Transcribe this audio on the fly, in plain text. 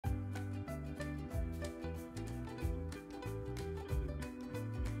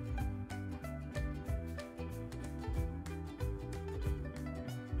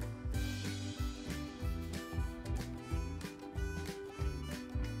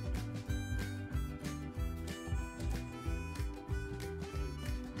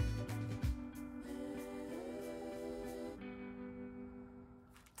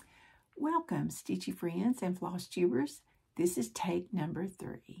Welcome, Stitchy friends and Flosstubers. This is take number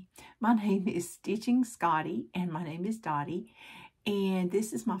 3. My name is Stitching Scotty, and my name is Dottie, and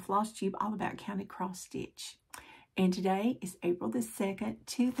this is my Flosstube all about counted cross stitch. And today is April the 2nd,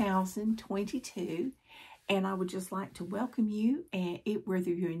 2022, and I would just like to welcome you, and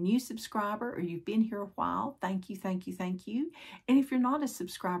whether you're a new subscriber or you've been here a while, thank you, thank you, thank you. And if you're not a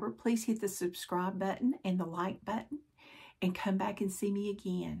subscriber, please hit the subscribe button and the like button and come back and see me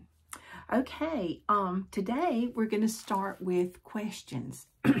again. Okay, today we're going to start with questions.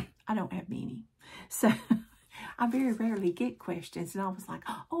 I don't have many, so I very rarely get questions, and I was like,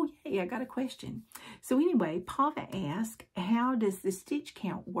 oh yeah, I got a question. So anyway, Pava asked, how does the stitch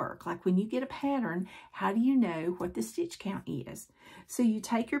count work? Like when you get a pattern, how do you know what the stitch count is? So you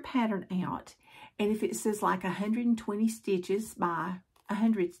take your pattern out, and if it says like 120 stitches by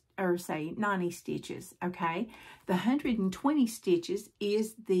 100, or say 90 stitches, okay, the 120 stitches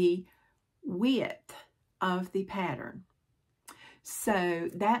is the width of the pattern. So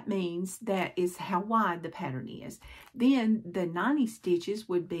that means that is how wide the pattern is. Then the 90 stitches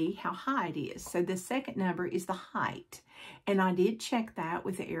would be how high it is. So the second number is the height. And I did check that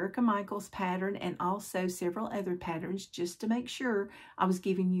with the Erica Michaels pattern and also several other patterns just to make sure I was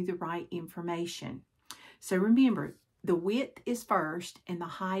giving you the right information. So remember, the width is first and the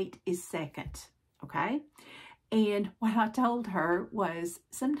height is second, okay? And what I told her was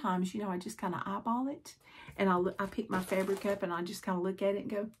sometimes, you know, I just kind of eyeball it. And I pick my fabric up and I just kind of look at it and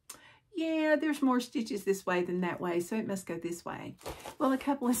go, yeah, there's more stitches this way than that way, so it must go this way. Well, a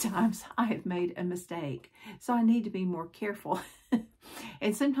couple of times I have made a mistake, so I need to be more careful.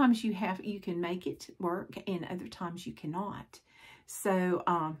 And sometimes you can make it work and other times you cannot. So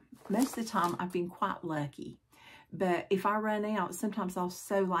most of the time I've been quite lucky. But if I run out, sometimes I'll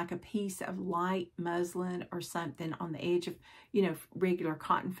sew like a piece of light muslin or something on the edge of, you know, regular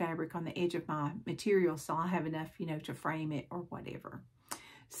cotton fabric on the edge of my material, so I'll have enough, you know, to frame it or whatever.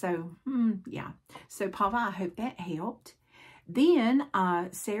 So, yeah. So, Pava, I hope that helped. Then,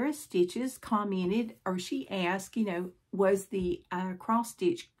 Sarah Stitches commented, or she asked, you know, was the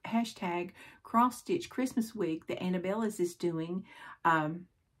cross-stitch, hashtag cross-stitch Christmas week that Anabellas is doing,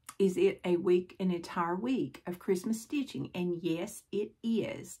 is it an entire week of Christmas stitching? And yes, it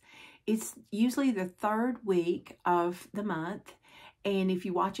is. It's usually the third week of the month. And if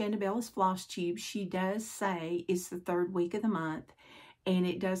you watch Anabellas Flosstube, she does say it's the third week of the month. And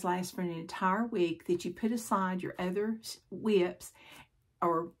it does last for an entire week that you put aside your other whips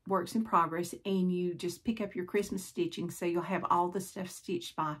or works in progress and you just pick up your Christmas stitching. So you'll have all the stuff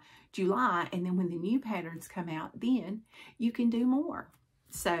stitched by July. And then when the new patterns come out, then you can do more.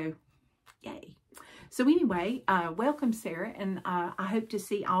 So, yay. So anyway, welcome, Sarah, and I hope to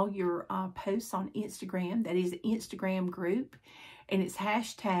see all your posts on Instagram. That is an Instagram group, and it's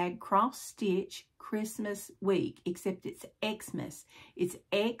hashtag cross stitch Christmas week, except it's Xmas. It's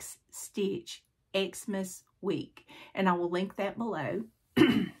X stitch Xmas week, and I will link that below.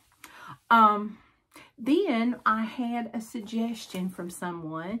 Then I had a suggestion from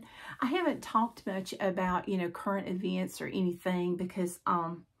someone. I haven't talked much about, you know, current events or anything because,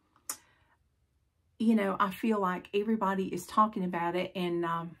 you know, I feel like everybody is talking about it and,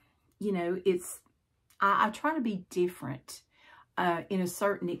 you know, I try to be different in a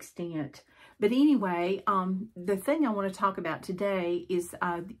certain extent. But anyway, the thing I want to talk about today is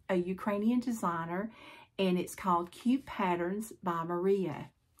a Ukrainian designer, and it's called Cute Patterns by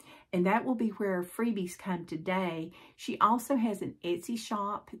Maria. And that will be where freebies come today. She also has an Etsy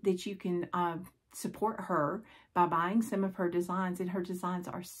shop that you can support her by buying some of her designs. And her designs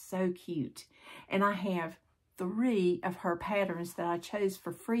are so cute. And I have 3 of her patterns that I chose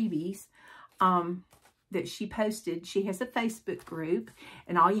for freebies that she posted. She has a Facebook group.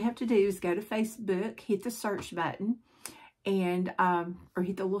 And all you have to do is go to Facebook, hit the search button, and or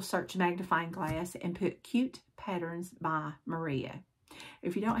hit the little search magnifying glass and put Cute Patterns by Maria.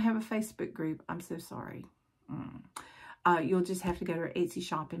 If you don't have a Facebook group, I'm so sorry. You'll just have to go to her Etsy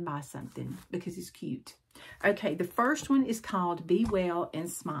shop and buy something because it's cute. Okay, the first one is called Be Well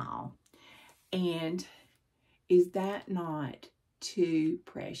and Smile. And is that not too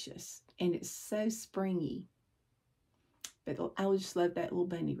precious? And it's so springy. But I just love that little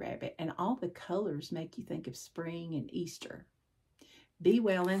bunny rabbit. And all the colors make you think of spring and Easter. Be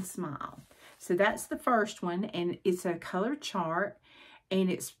Well and Smile. So that's the first one. And it's a color chart. And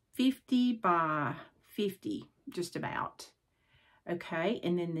it's 50 by 50, just about. Okay,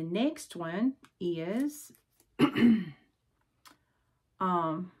 and then the next one is, okay,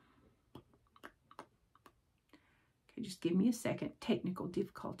 just give me a second. Technical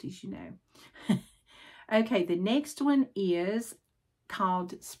difficulties, you know. Okay, the next one is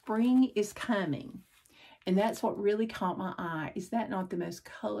called Spring is Coming. And that's what really caught my eye. Is that not the most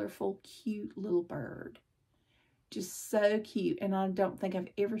colorful, cute little bird? Just so cute. And I don't think I've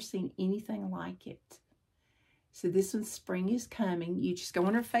ever seen anything like it. So this one's Spring is Coming. You just go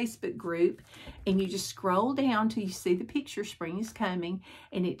on her Facebook group and you just scroll down till you see the picture, Spring is Coming.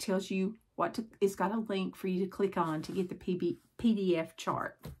 And it tells you what to, it's got a link for you to click on to get the PDF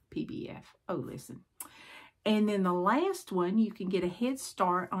chart. PBF. Oh, listen. And then the last one, you can get a head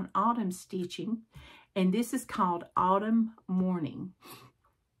start on autumn stitching. And this is called Autumn Morning.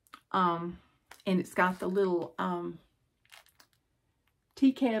 And it's got the little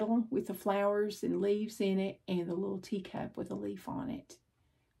tea kettle with the flowers and leaves in it, and the little teacup with a leaf on it,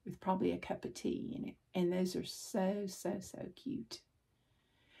 with probably a cup of tea in it. And those are so, so, so cute.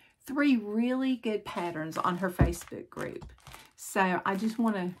 3 really good patterns on her Facebook group. So I just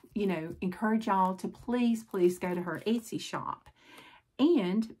want to, you know, encourage y'all to please, please go to her Etsy shop.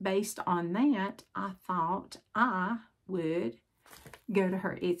 And based on that, I thought I would go to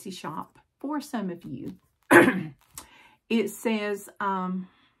her Etsy shop for some of you. It says that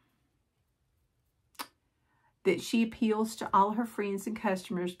she appeals to all her friends and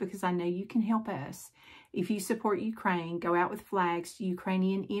customers because I know you can help us. If you support Ukraine, go out with flags to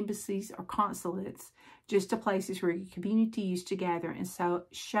Ukrainian embassies or consulates, just to places where your community used to gather, and so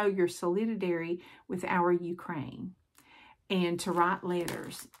show your solidarity with our Ukraine. And to write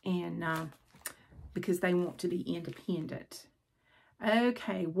letters, and because they want to be independent.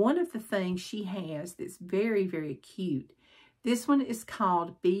 Okay, one of the things she has that's very, very cute. This one is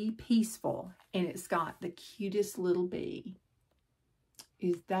called Be Peaceful, and it's got the cutest little bee.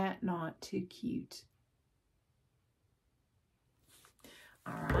 Is that not too cute?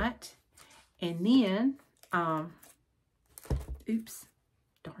 All right, and then, oops,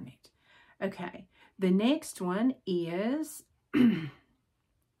 darn it. Okay. The next one is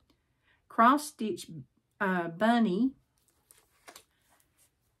Cross Stitch Bunny.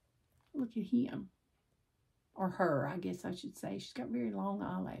 Look at him. Or her, I guess I should say. She's got very long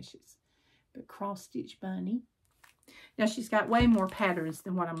eyelashes. But Cross Stitch Bunny. Now, she's got way more patterns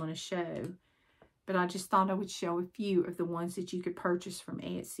than what I'm going to show. But I just thought I would show a few of the ones that you could purchase from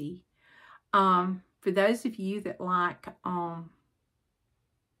Etsy. For those of you that like...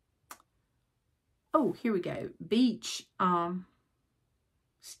 oh, here we go. Beach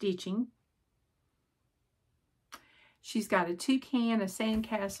stitching. She's got a toucan, a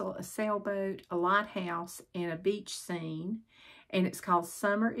sandcastle, a sailboat, a lighthouse, and a beach scene. And it's called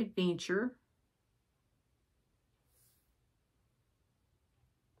Summer Adventure.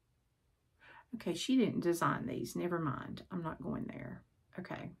 Okay, she didn't design these. Never mind. I'm not going there.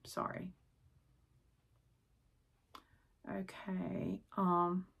 Okay, sorry. Okay.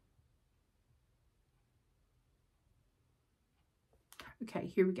 Okay,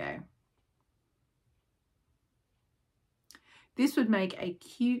 here we go. This would make a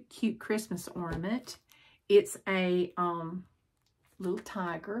cute, cute Christmas ornament. It's a little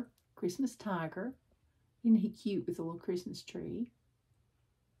tiger, Christmas tiger. Isn't he cute with a little Christmas tree?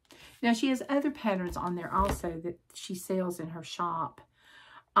 Now, she has other patterns on there also that she sells in her shop.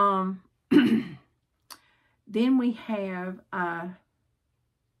 Then we have a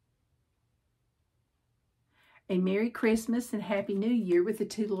Merry Christmas and Happy New Year with the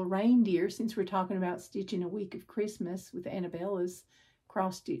 2 little reindeer, since we're talking about stitching a week of Christmas with Anabellas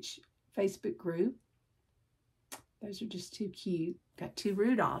cross stitch Facebook group. Those are just too cute. Got 2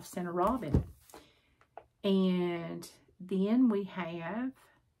 Rudolphs and a robin. And then we have,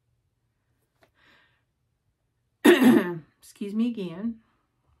 excuse me again,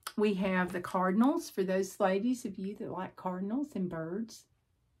 we have the cardinals for those ladies of you that like cardinals and birds.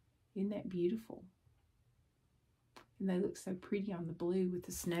 Isn't that beautiful? And they look so pretty on the blue with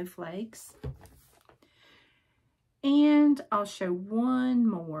the snowflakes. And I'll show one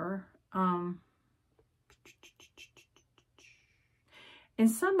more. And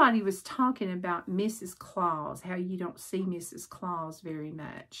somebody was talking about Mrs. Claus, how you don't see Mrs. Claus very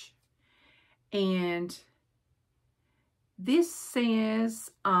much. And this says,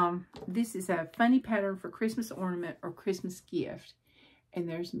 this is a funny pattern for Christmas ornament or Christmas gift. And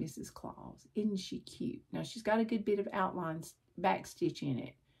there's Mrs. Claus. Isn't she cute? Now, she's got a good bit of outlines, back stitch in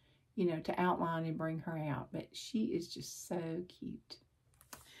it, you know, to outline and bring her out. But she is just so cute.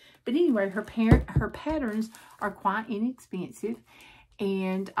 But anyway, her patterns are quite inexpensive.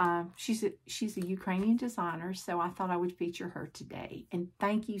 And she's a Ukrainian designer, so I thought I would feature her today. And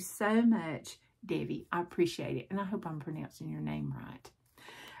thank you so much, Debbie. I appreciate it. And I hope I'm pronouncing your name right.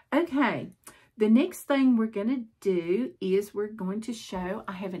 Okay. The next thing we're going to do is we're going to show,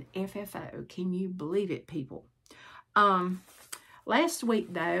 I have an FFO. Can you believe it, people? Last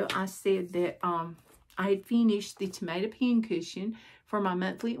week, though, I said that I had finished the tomato pin cushion for my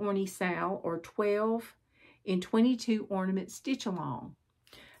monthly orny sale, or 12 in 22 ornament stitch along.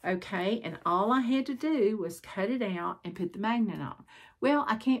 Okay, and all I had to do was cut it out and put the magnet on. Well,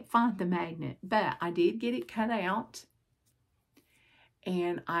 I can't find the magnet, but I did get it cut out,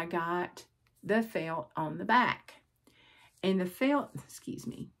 and I got the felt on the back. And the felt, excuse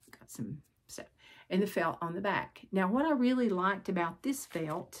me, got some stuff, and the felt on the back. Now, what I really liked about this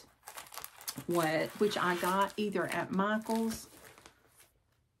felt was, which I got either at Michael's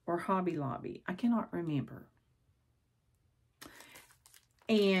or Hobby Lobby, I cannot remember.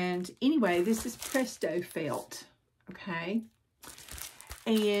 And anyway, this is Presto felt, okay?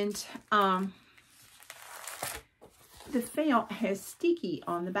 And the felt has sticky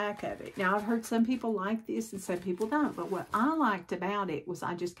on the back of it. Now, I've heard some people like this and some people don't, but what I liked about it was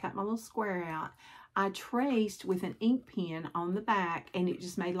I just cut my little square out. I traced with an ink pen on the back, and it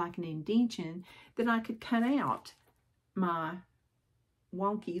just made like an indentation that I could cut out my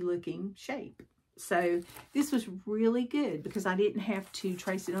wonky looking shape. So this was really good because I didn't have to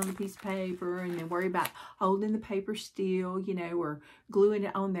trace it on a piece of paper and then worry about holding the paper still, you know, or gluing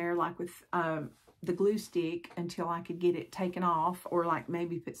it on there like with the glue stick until I could get it taken off, or like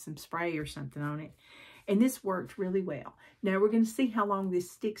maybe put some spray or something on it. And this worked really well. Now we're going to see how long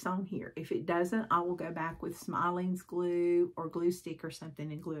this sticks on here. If it doesn't, I will go back with some Eileen's glue or glue stick or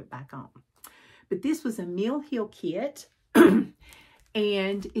something and glue it back on. But this was a Mill Hill kit.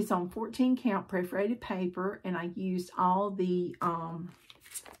 And it's on 14 count perforated paper, and I used all the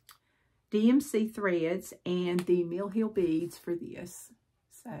DMC threads and the Mill Hill beads for this.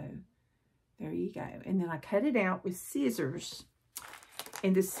 So there you go. And then I cut it out with scissors.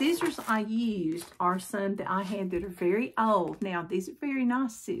 And the scissors I used are some that I had that are very old. Now, these are very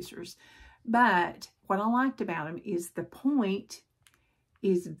nice scissors, but what I liked about them is the point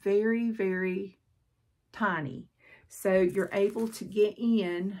is very, very tiny. So you're able to get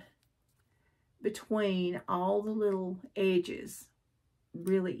in between all the little edges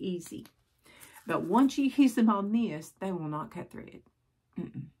really easy. But once you use them on this, they will not cut thread.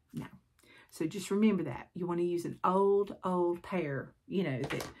 No. So just remember that. You want to use an old pair, you know,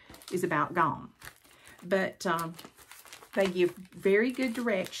 that is about gone. But they give very good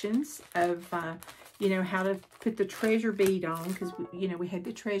directions of, you know, how to put the treasure bead on, because, you know, we had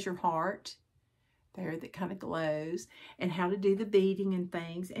the treasure heart there that kind of glows, and how to do the beading and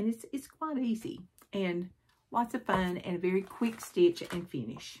things. And it's quite easy and lots of fun and a very quick stitch and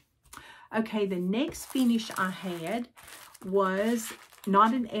finish. Okay, the next finish I had was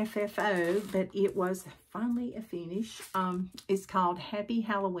not an FFO, but it was finally a finish. It's called Happy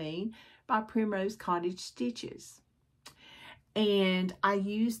Halloween by Primrose Cottage Stitches. And I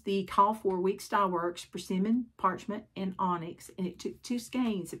used the Call for Week Style Works Persimmon, Parchment, and Onyx. And it took 2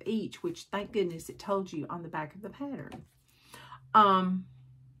 skeins of each, which thank goodness it told you on the back of the pattern.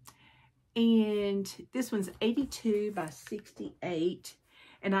 And this one's 82 by 68.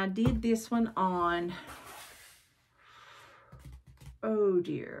 And I did this one on, oh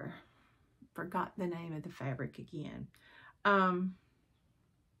dear, forgot the name of the fabric again.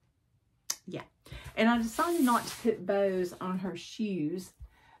 Yeah, and I decided not to put bows on her shoes,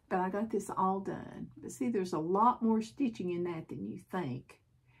 but I got this all done. But see, there's a lot more stitching in that than you think.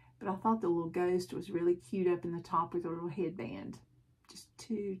 But I thought the little ghost was really cute up in the top with a little headband. Just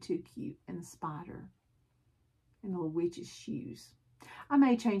too cute. And the spider. And the little witch's shoes. I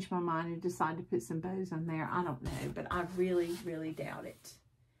may change my mind and decide to put some bows on there. I don't know, but I really, really doubt it.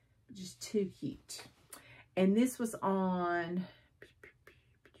 Just too cute. And this was on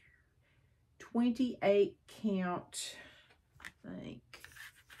 28 count, I think.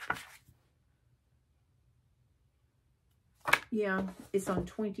 Yeah, it's on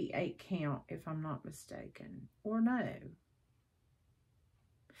 28 count, if I'm not mistaken. Or no.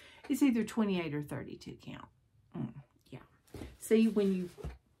 It's either 28 or 32 count. Yeah. See, when you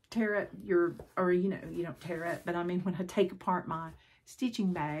tear up your, or you know, you don't tear up, but I mean when I take apart my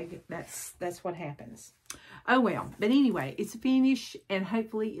stitching bag, that's what happens. Oh well, but anyway, it's a finish, and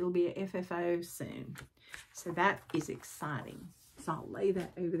hopefully it'll be a FFO soon. So that is exciting. So I'll lay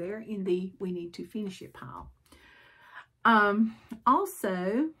that over there in the we need to finish it pile.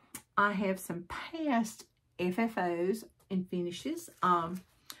 Also, I have some past FFOs and finishes.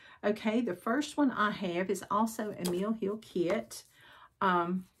 Okay, the first one I have is also a Mill Hill kit.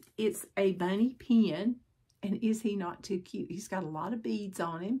 It's a bunny pin, and is he not too cute? He's got a lot of beads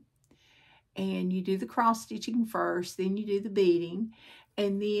on him. And you do the cross stitching first, then you do the beading,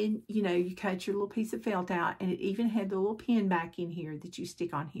 and then, you know, you cut your little piece of felt out, and it even had the little pin back in here that you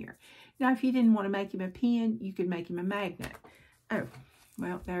stick on here. Now, if you didn't want to make him a pin, you could make him a magnet. Oh,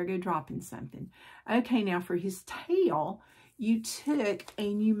 well, there I go dropping something. Okay, now for his tail, you took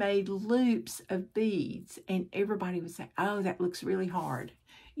and you made loops of beads, and everybody would say, oh, that looks really hard.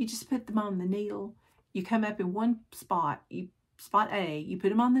 You just put them on the needle. You come up in one spot, spot A, you put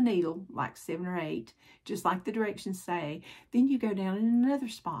them on the needle, like 7 or 8, just like the directions say. Then you go down in another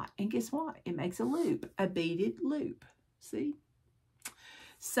spot, and guess what? It makes a loop, a beaded loop. See?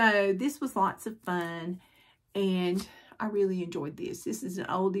 So this was lots of fun, and I really enjoyed this. This is an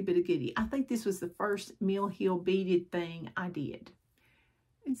oldie but a goodie. I think this was the first Mill Hill beaded thing I did.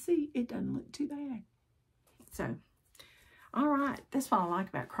 And see, it doesn't look too bad. So, all right. That's what I like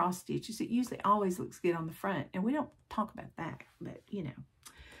about cross stitches. It usually always looks good on the front, and we don't talk about that, but you know.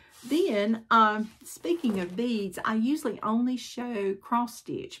 Then, speaking of beads, I usually only show cross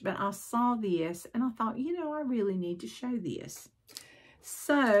stitch, but I saw this and I thought, you know, I really need to show this.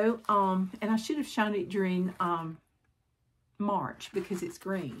 So, and I should have shown it during March because it's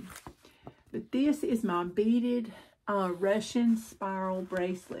green. But this is my beaded Russian spiral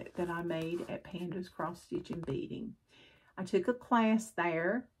bracelet that I made at Panda's Cross Stitch and Beading. I took a class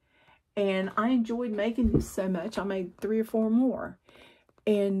there, and I enjoyed making this so much. I made 3 or 4 more.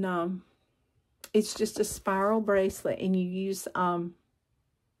 And it's just a spiral bracelet, and you use, I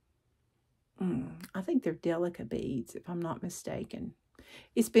think they're Delica beads, if I'm not mistaken.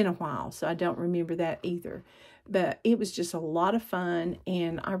 It's been a while, so I don't remember that either. But it was just a lot of fun,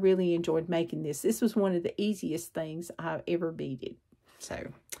 and I really enjoyed making this. This was one of the easiest things I've ever beaded. So,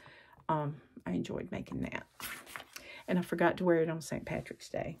 I enjoyed making that. And I forgot to wear it on St. Patrick's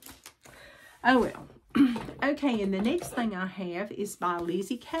Day. Oh, well. Okay, and the next thing I have is by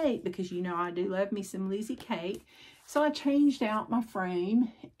Lizzie Kate, because you know I do love me some Lizzie Kate. So I changed out my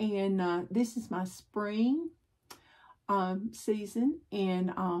frame, and this is my spring season,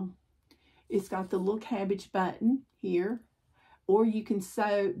 and it's got the little cabbage button here, or you can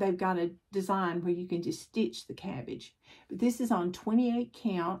sew. They've got a design where you can just stitch the cabbage, but this is on 28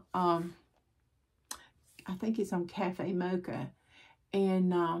 count. I think it's on Cafe Mocha,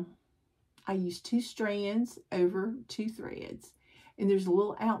 and I used 2 strands over 2 threads, and there's a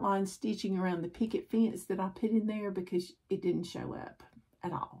little outline stitching around the picket fence that I put in there because it didn't show up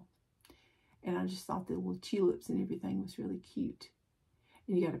at all. And I just thought the little tulips and everything was really cute.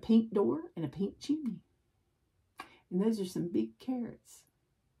 And you got a pink door and a pink chimney. And those are some big carrots.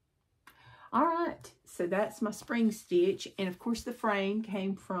 All right, so that's my spring stitch. And of course the frame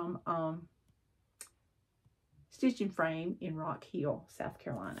came from Stitch and Frame in Rock Hill, South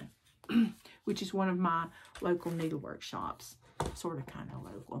Carolina, which is one of my local needlework shops, sort of kind of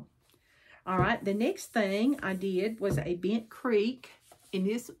local. All right, the next thing I did was a Bent Creek, and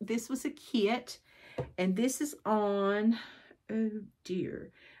this was a kit, and this is on, oh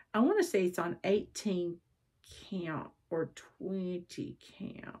dear, I want to say it's on 18 count or 20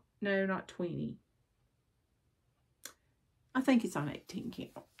 count. No, not 20. I think it's on 18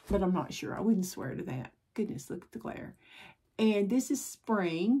 count, but I'm not sure. I wouldn't swear to that. Goodness, look at the glare. And this is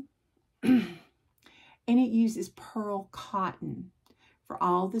spring, and it uses pearl cotton for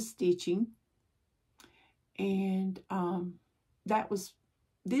all the stitching. And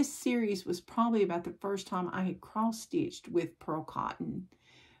this series was probably about the first time I had cross-stitched with pearl cotton.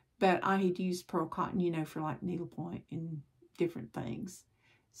 But I had used pearl cotton, you know, for like needlepoint and different things.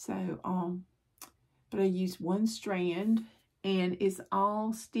 So, but I used 1 strand, and it's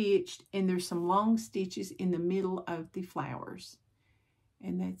all stitched, and there's some long stitches in the middle of the flowers.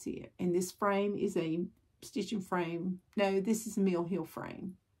 And that's it. And this frame is a Stitch and Frame. No, this is a Mill Hill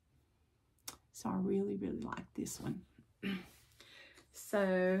frame. So I really, really like this one.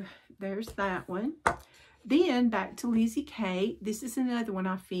 So there's that one. Then back to Lizzie Kate. This is another one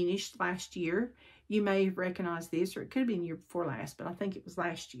I finished last year. You may have recognized this, or it could have been year before last, but I think it was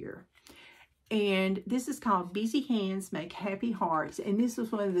last year. And this is called Busy Hands Make Happy Hearts. And this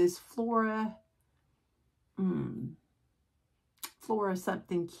was one of those Flora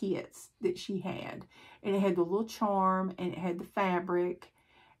something kits that she had. And it had the little charm, and it had the fabric,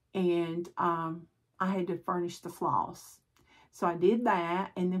 and I had to furnish the floss. So I did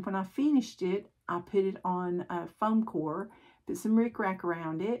that, and then when I finished it, I put it on a foam core, put some rickrack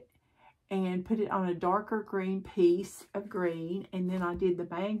around it, and put it on a darker green piece of green, and then I did the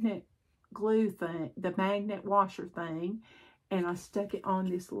magnet glue thing, the magnet washer thing, and I stuck it on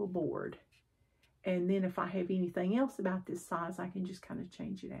this little board. And then if I have anything else about this size, I can just kind of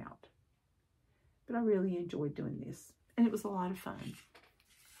change it out. But I really enjoyed doing this, and it was a lot of fun.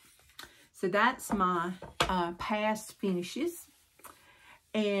 So that's my past finishes.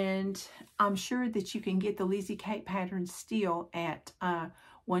 And I'm sure that you can get the Lizzie Kate patterns still at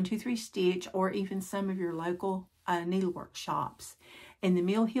 123 Stitch, or even some of your local needlework shops. And the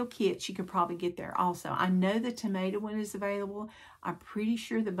Mill Hill kits you can probably get there also. I know the tomato one is available. I'm pretty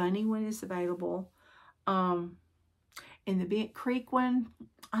sure the bunny one is available. And the Bent Creek one,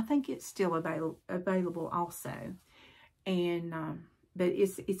 I think it's still available also. And but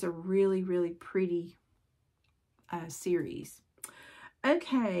it's a really, really pretty series.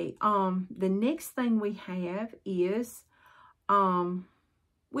 Okay, the next thing we have is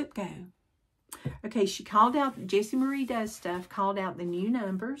Whip Go. Okay, she called out, Jessie Marie Does Stuff, called out the new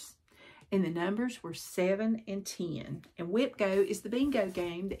numbers, and the numbers were 7 and 10. And Whip Go is the bingo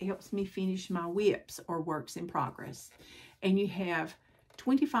game that helps me finish my whips or works in progress. And you have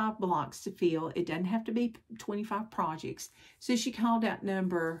 25 blocks to fill. It doesn't have to be 25 projects. So she called out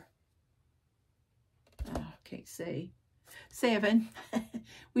number, can't see, 7,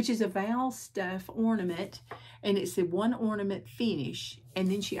 which is a Val Stuff ornament, and it said 1 ornament finish. And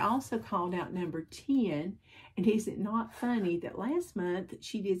then she also called out number 10. And is it not funny that last month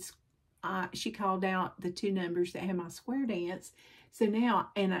she did, she called out the 2 numbers that had my square dance. So now,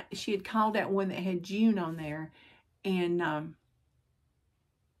 and she had called out one that had June on there, and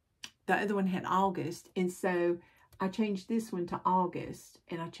the other one had August. And so I changed this one to August,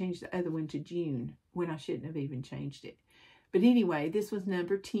 and I changed the other one to June when I shouldn't have even changed it. But anyway, this was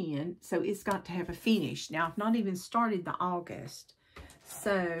number 10, so it's got to have a finish. Now, I've not even started the August.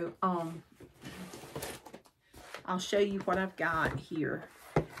 So, I'll show you what I've got here.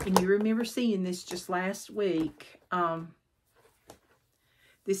 And you remember seeing this just last week.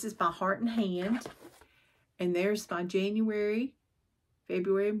 This is by Heart and Hand. And there's my January,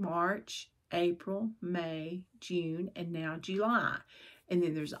 February, March, April, May, June, and now July. And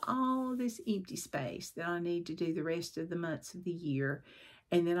then there's all this empty space that I need to do the rest of the months of the year.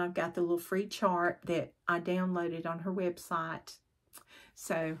 And then I've got the little free chart that I downloaded on her website.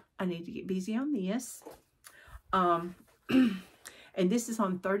 So I need to get busy on this. And this is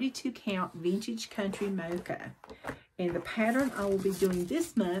on 32 count Vintage Country Mocha. And the pattern I will be doing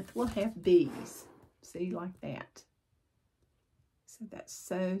this month will have bees. See, like that. So that's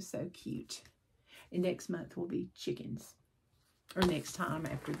so, so cute. And next month will be chickens. Or next time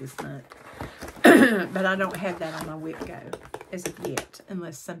after this month. But I don't have that on my Whip Go as of yet.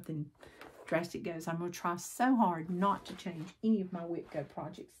 Unless something drastic goes. I'm going to try so hard not to change any of my Whip Go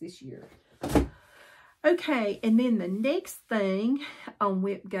projects this year. Okay, and then the next thing on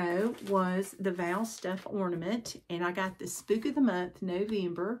Whip Go was the Val Stuff ornament. And I got the Spook of the Month,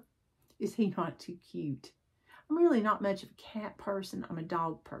 November. Is he not too cute? I'm really not much of a cat person. I'm a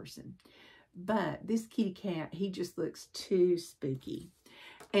dog person. But this kitty cat, he just looks too spooky.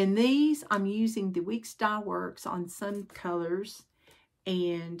 And these, I'm using the Weeks Dye Works on some colors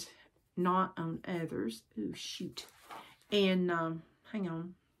and not on others. Ooh, shoot. And, hang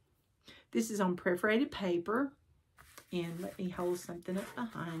on. This is on perforated paper. And let me hold something up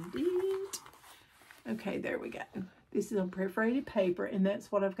behind it. Okay, there we go. This is on perforated paper, and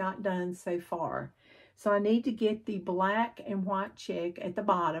that's what I've got done so far. So I need to get the black and white check at the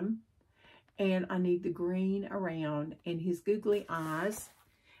bottom. And I need the green around and his googly eyes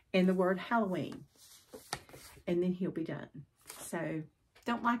and the word Halloween. And then he'll be done. So,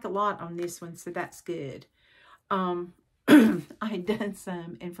 don't like a lot on this one, so that's good. I had done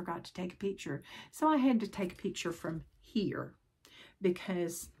some and forgot to take a picture. So, I had to take a picture from here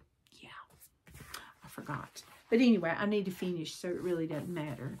because, yeah, I forgot. But anyway, I need to finish, so it really doesn't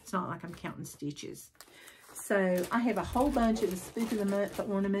matter. It's not like I'm counting stitches. So, I have a whole bunch of the Spook of the Month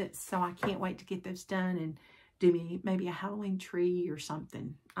ornaments, so I can't wait to get those done and do me maybe a Halloween tree or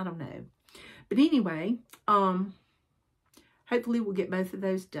something. I don't know. But anyway, hopefully we'll get both of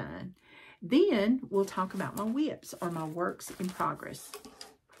those done. Then we'll talk about my whips or my works in progress.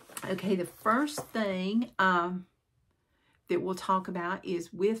 Okay, the first thing that we'll talk about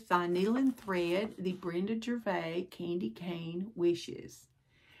is with Thy Needle and Thread, the Brenda Gervais Candy Cane Wishes.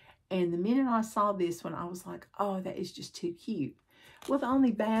 And the minute I saw this one, I was like, oh, that is just too cute. Well, the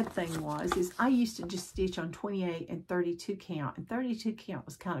only bad thing is I used to just stitch on 28 and 32 count. And 32 count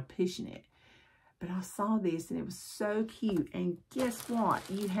was kind of pushing it. But I saw this and it was so cute. And guess what?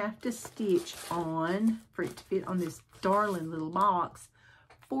 You have to stitch on, for it to fit on this darling little box,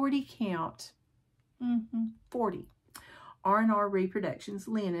 40 count. 40. R&R Reproductions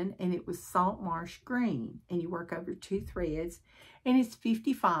linen, and it was Salt Marsh Green. And you work over 2 threads, and it's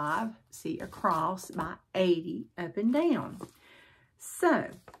 55, see, across by 80 up and down. So,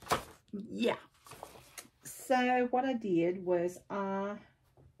 yeah. So, what I did was I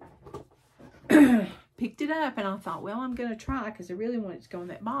picked it up, and I thought, well, I'm going to try, because I really wanted it to go in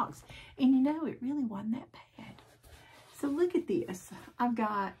that box. And you know, it really wasn't that bad. So, look at this. I've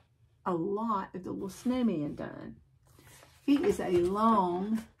got a lot of the little snowman done. He is a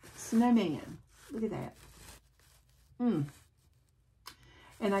long snowman. Look at that.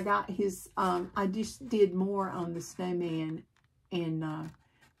 And I got his, I just did more on the snowman and,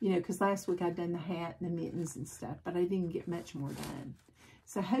 you know, because last week I'd done the hat and the mittens and stuff, but I didn't get much more done.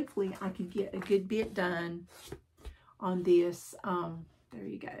 So hopefully I could get a good bit done on this. There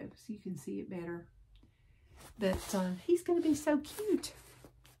you go, so you can see it better. But he's going to be so cute.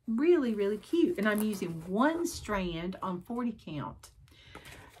 Really, really cute. And I'm using 1 strand on 40 count.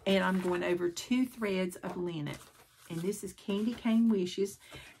 And I'm going over 2 threads of linen. And this is Candy Cane Wishes.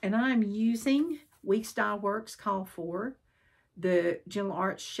 And I'm using Week Style Works Call For, the Gentle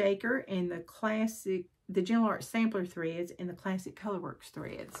Arts Shaker, and the Gentle Arts Sampler threads, and the Classic Colorworks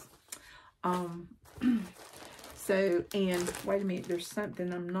threads. So, and wait a minute, there's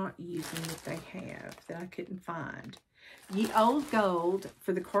something I'm not using that they have that I couldn't find. Ye Old Gold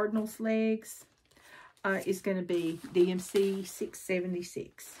for the Cardinals legs is going to be DMC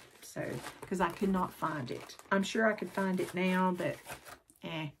 676. So, because I could not find it. I'm sure I could find it now, but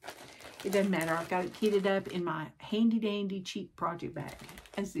it doesn't matter. I've got it kitted up in my handy dandy cheap project bag,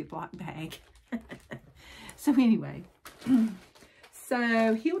 a Ziploc bag. So anyway,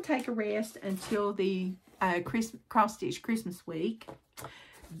 so he'll take a rest until the cross stitch Christmas week.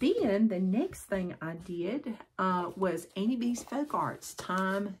 Then the next thing I did was Annie B's Folk Arts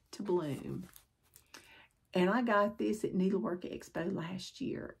Time to Bloom. And I got this at Needlework Expo last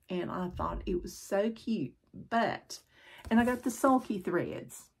year. And I thought it was so cute. And I got the sulky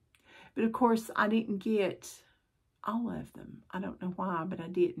threads. But of course, I didn't get all of them. I don't know why, but I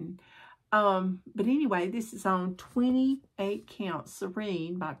didn't. But anyway, this is on 28 count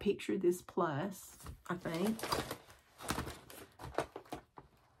Serene by Picture This Plus, I think.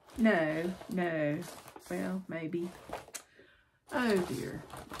 No. Well, maybe. Oh, dear.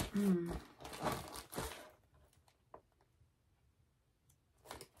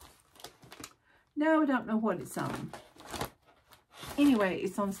 No, I don't know what it's on. Anyway,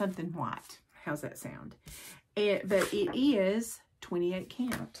 it's on something white. How's that sound? But it is 28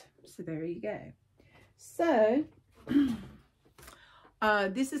 count. So there you go. So,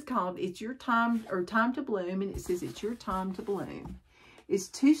 this is called It's Your Time, or Time to Bloom. And it says It's Your Time to Bloom. It's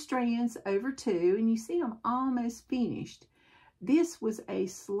 2 strands over 2. And you see I'm almost finished. This was a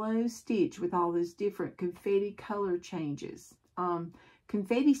slow stitch with all those different confetti color changes.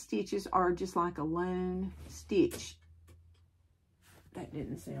 Confetti stitches are just like a lone stitch. That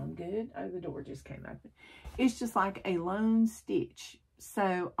didn't sound good. Oh, the door just came open. It's just like a lone stitch.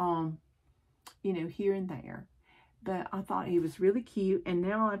 So, you know, here and there. But I thought he was really cute. And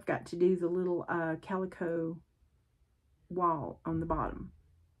now I've got to do the little calico wall on the bottom.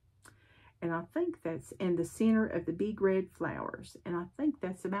 And I think that's in the center of the big red flowers. And I think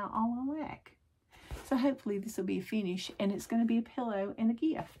that's about all I lack. So hopefully this will be a finish, and it's going to be a pillow and a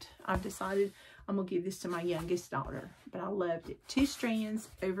gift. I've decided I'm going to give this to my youngest daughter, but I loved it. 2 strands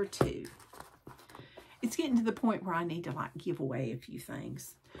over 2. It's getting to the point where I need to like give away a few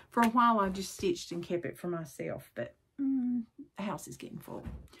things. For a while I just stitched and kept it for myself, but the house is getting full.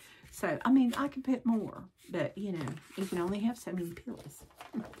 So, I mean, I can put more, but you know, you can only have so many pillows.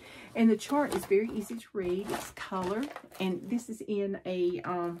 And the chart is very easy to read. It's color, and this is in a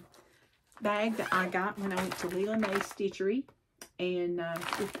bag that I got when I went to Leela May Stitchery and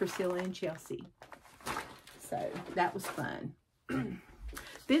with Priscilla and Chelsea. So that was fun.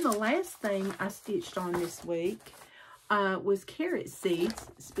 Then the last thing I stitched on this week was Carrot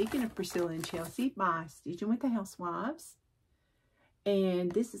Seeds. Speaking of Priscilla and Chelsea, by Stitching with the Housewives.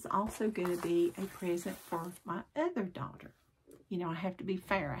 And this is also going to be a present for my other daughter. You know, I have to be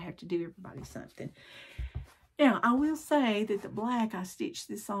fair. I have to do everybody something. Now, I will say that the black I stitched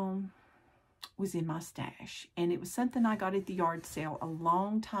this on was in my stash, and it was something I got at the yard sale a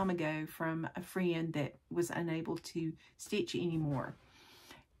long time ago from a friend that was unable to stitch anymore.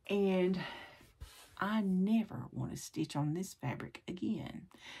 And I never want to stitch on this fabric again.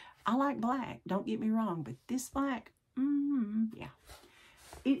 I like black, don't get me wrong, but this black, yeah.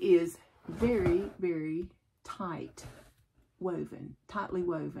 It is very, very tightly woven,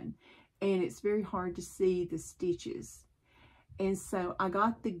 and it's very hard to see the stitches. And so I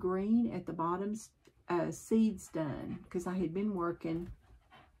got the green at the bottom seeds done because I had been working.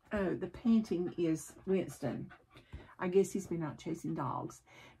 Oh, the painting is Winston. I guess he's been out chasing dogs.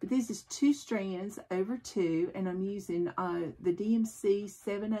 But this is 2 strands over 2, and I'm using the DMC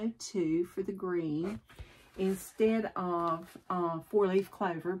 702 for the green instead of 4-leaf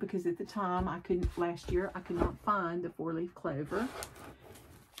clover, because at the time last year I could not find the 4-leaf clover.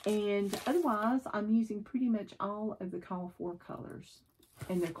 And otherwise, I'm using pretty much all of the Call For colors.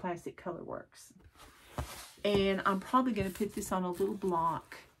 and they're classic color works. And I'm probably going to put this on a little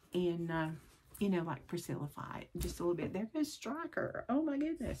block and, you know, like Priscillify it just a little bit. There goes Striker. Oh my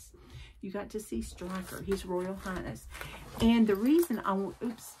goodness. You got to see Striker, His Royal Highness. And the reason I want,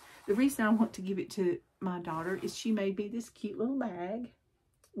 the reason I want to give it to my daughter is she made me this cute little bag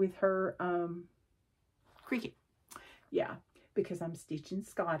with her cricket. Yeah, because I'm stitching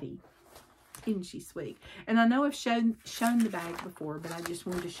Scotty. Isn't she sweet? And I know I've shown the bag before, but I just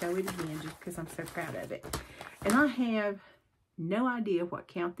wanted to show it again just because I'm so proud of it. And I have no idea what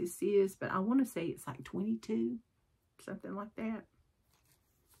count this is, but I want to say it's like 22, something like that.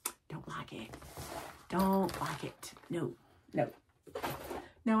 Don't like it. Don't like it. No, no.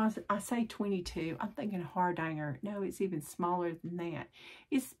 No, I say 22. I'm thinking Hardanger. No, it's even smaller than that.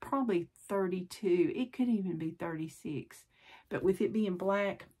 It's probably 32. It could even be 36. But with it being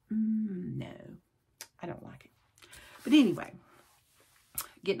black, no, I don't like it. But anyway,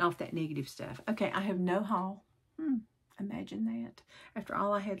 getting off that negative stuff. Okay, I have no haul. Imagine that. After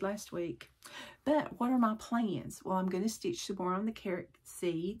all I had last week. But what are my plans? Well, I'm going to stitch some more on the carrot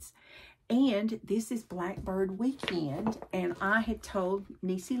seeds. And this is Blackbird weekend. And I had told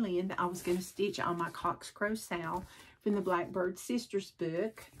Niecey Lynn that I was going to stitch on my Coxcrow Sow from the Blackbird Sisters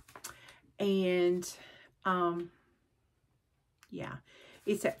book. And, yeah.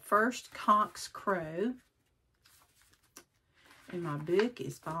 It's at First Coxcrow. And my book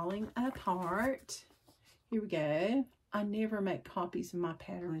is falling apart. Here we go. I never make copies of my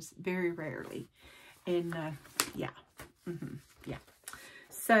patterns, very rarely. And, yeah. Yeah.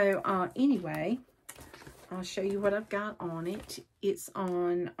 So, anyway, I'll show you what I've got on it. It's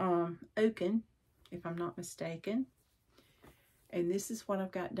on Oaken, if I'm not mistaken. And this is what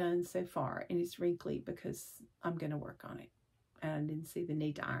I've got done so far. And it's wrinkly because I'm going to work on it. And I didn't see the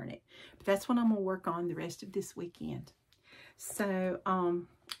need to iron it. But that's what I'm going to work on the rest of this weekend. So,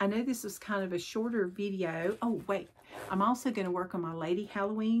 I know this was kind of a shorter video. Oh, wait. I'm also going to work on my Lady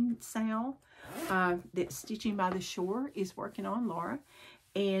Halloween Sow that Stitching by the Shore is working on, Laura.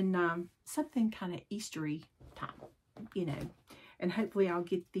 And something kind of Eastery type, you know. And hopefully I'll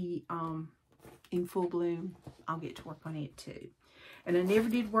get the, in full bloom, I'll get to work on it too. And I never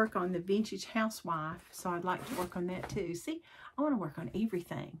did work on the Vintage Housewife, so I'd like to work on that too. See, I want to work on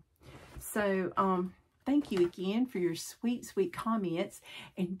everything. So, thank you again for your sweet, sweet comments.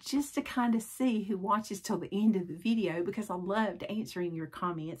 And just to kind of see who watches till the end of the video, because I loved answering your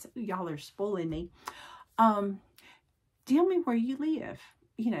comments. Y'all are spoiling me. Tell me where you live.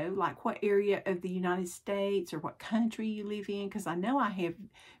 You know, like what area of the United States or what country you live in. Because I know I have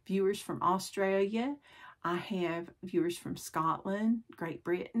viewers from Australia. I have viewers from Scotland, Great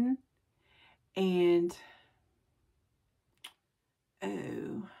Britain. And,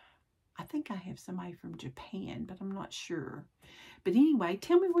 oh, I think I have somebody from Japan, but I'm not sure. But anyway,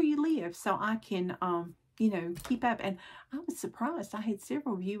 tell me where you live so I can, you know, keep up. And I was surprised. I had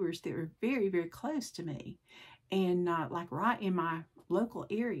several viewers that were very, very close to me. And like right in my local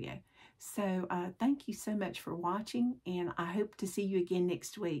area. So thank you so much for watching. And I hope to see you again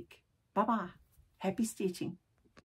next week. Bye-bye. Happy stitching.